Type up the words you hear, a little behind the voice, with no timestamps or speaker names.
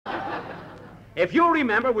If you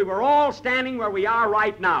remember, we were all standing where we are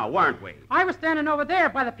right now, weren't we? I was standing over there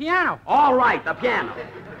by the piano. All right, the piano.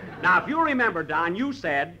 Now, if you remember, Don, you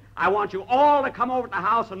said, I want you all to come over to the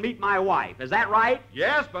house and meet my wife. Is that right?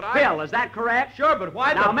 Yes, but Bill, is that correct? Sure, but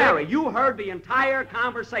why Now, Mary, you heard the entire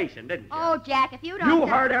conversation, didn't you? Oh, Jack, if you don't... You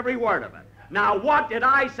heard every word of it. Now, what did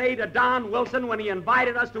I say to Don Wilson when he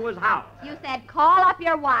invited us to his house? You said, call up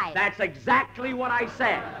your wife. That's exactly what I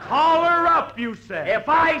said. Call her up, you said. If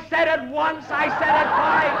I said it once, I said it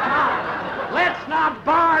 5 times. Let's not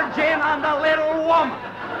barge in on the little woman.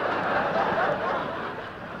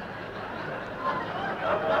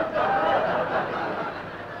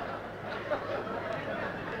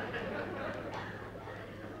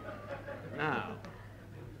 Now,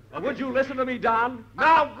 would you listen to me, Don?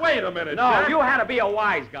 Now, wait a minute, No, Jack. you had to be a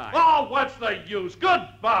wise guy. Oh, what's the use?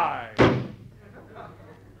 Goodbye.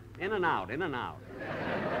 In and out, in and out.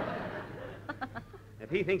 If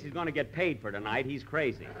he thinks he's going to get paid for tonight, he's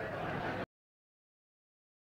crazy.